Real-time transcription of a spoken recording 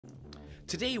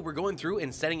Today we're going through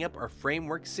and setting up our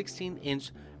framework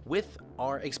 16-inch with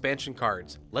our expansion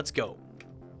cards. Let's go.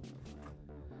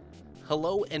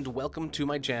 Hello and welcome to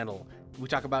my channel. We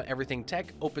talk about everything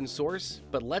tech, open source,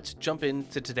 but let's jump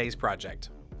into today's project.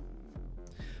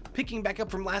 Picking back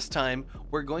up from last time,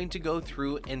 we're going to go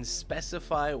through and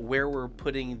specify where we're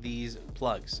putting these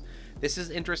plugs. This is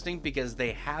interesting because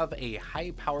they have a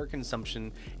high power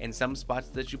consumption in some spots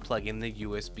that you plug in the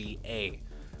USB-A.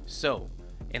 So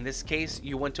in this case,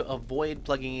 you want to avoid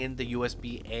plugging in the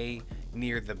USB-A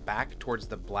near the back towards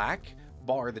the black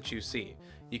bar that you see.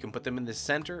 You can put them in the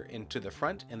center and to the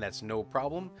front, and that's no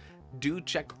problem. Do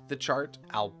check the chart.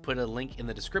 I'll put a link in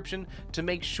the description to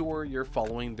make sure you're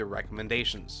following the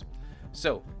recommendations.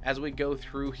 So as we go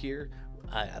through here,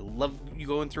 I love you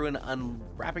going through and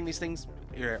unwrapping these things.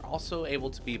 You're also able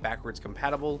to be backwards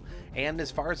compatible, and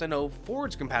as far as I know,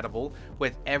 forwards compatible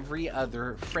with every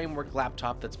other framework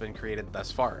laptop that's been created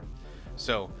thus far.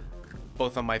 So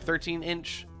both on my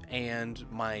 13-inch and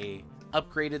my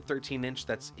upgraded 13-inch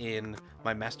that's in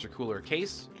my master cooler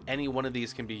case, any one of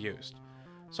these can be used.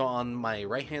 So on my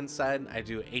right hand side, I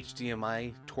do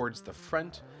HDMI towards the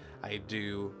front, I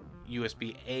do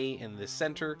USB-A in the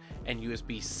center, and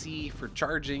USB-C for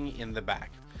charging in the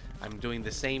back. I'm doing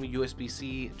the same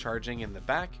USB-C charging in the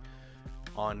back.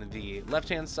 On the left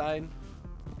hand side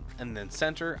and then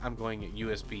center, I'm going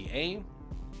USB-A,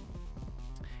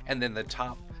 and then the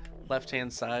top left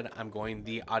hand side, I'm going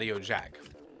the audio jack.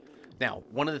 Now,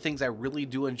 one of the things I really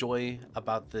do enjoy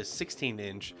about the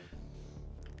 16-inch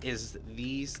is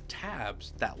these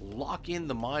tabs that lock in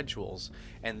the modules,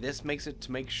 and this makes it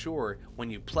to make sure when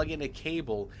you plug in a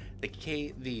cable,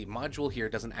 the module here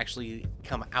doesn't actually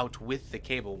come out with the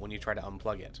cable when you try to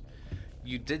unplug it.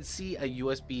 You did see a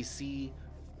USB-C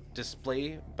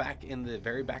display back in the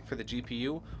very back for the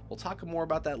GPU. We'll talk more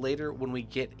about that later when we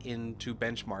get into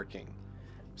benchmarking.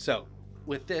 So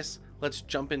with this, let's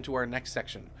jump into our next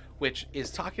section, which is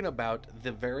talking about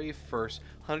the very first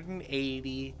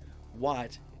 180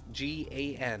 watt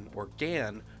GAN or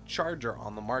GAN charger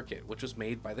on the market, which was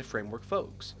made by the Framework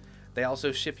folks. They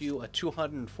also ship you a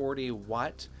 240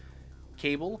 watt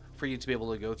cable for you to be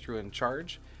able to go through and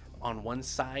charge. On one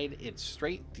side it's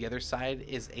straight, the other side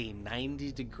is a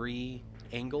 90-degree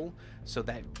angle, so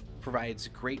that provides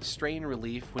great strain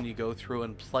relief when you go through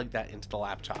and plug that into the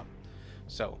laptop.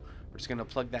 So we're just going to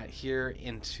plug that here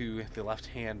into the left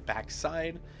hand back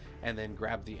side, and then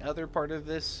grab the other part of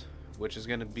this, which is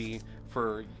going to be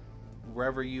for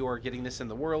wherever you are getting this in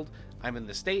the world. I'm in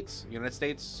the States, United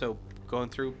States, so going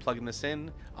through, plugging this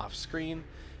in off screen,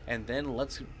 and then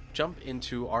let's jump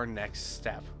into our next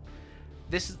step.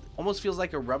 This almost feels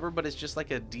like a rubber, but it's just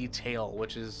like a detail,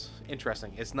 which is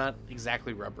interesting. It's not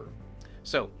exactly rubber.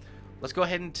 So let's go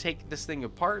ahead and take this thing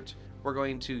apart. We're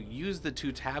going to use the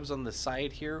two tabs on the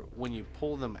side here. When you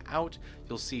pull them out,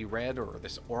 you'll see red or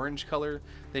this orange color.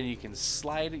 Then you can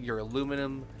slide your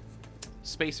aluminum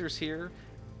spacers here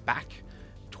back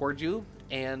toward you,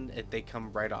 and they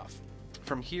come right off.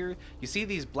 From here, you see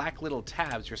these black little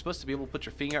tabs. You're supposed to be able to put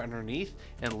your finger underneath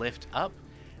and lift up.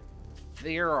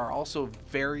 There are also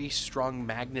very strong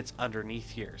magnets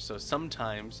underneath here, so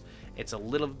sometimes it's a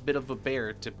little bit of a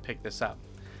bear to pick this up.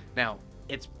 Now,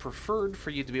 it's preferred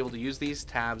for you to be able to use these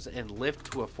tabs and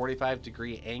lift to a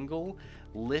 45-degree angle,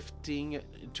 lifting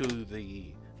to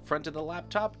the front of the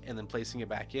laptop and then placing it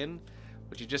back in.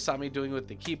 What you just saw me doing with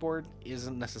the keyboard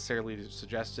isn't necessarily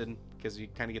suggested because you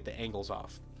kind of get the angles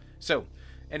off. So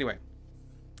anyway,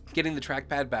 getting the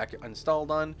trackpad back installed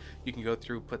on, you can go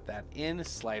through, put that in,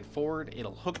 slide forward,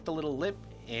 it'll hook the little lip,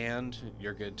 and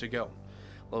you're good to go.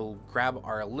 We'll grab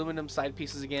our aluminum side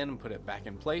pieces again and put it back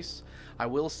in place. I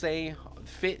will say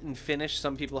fit and finish,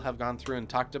 some people have gone through and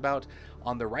talked about,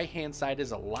 on the right hand side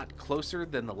is a lot closer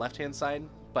than the left hand side,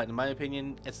 but in my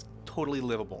opinion it's totally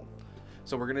livable.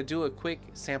 So we're going to do a quick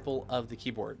sample of the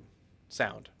keyboard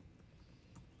sound.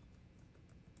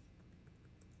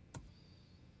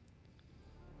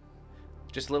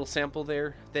 Just a little sample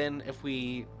there. Then if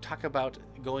we talk about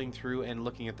going through and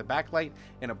looking at the backlight,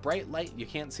 in a bright light you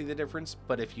can't see the difference,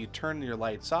 but if you turn your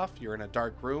lights off, you're in a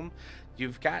dark room,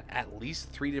 you've got at least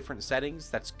 3 different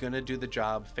settings that's going to do the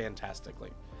job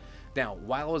fantastically. Now,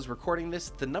 while I was recording this,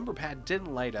 the number pad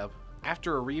didn't light up.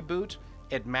 After a reboot,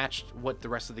 it matched what the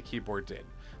rest of the keyboard did.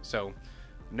 So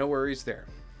no worries there.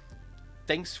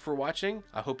 Thanks for watching.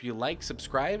 I hope you like,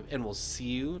 subscribe, and we'll see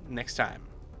you next time.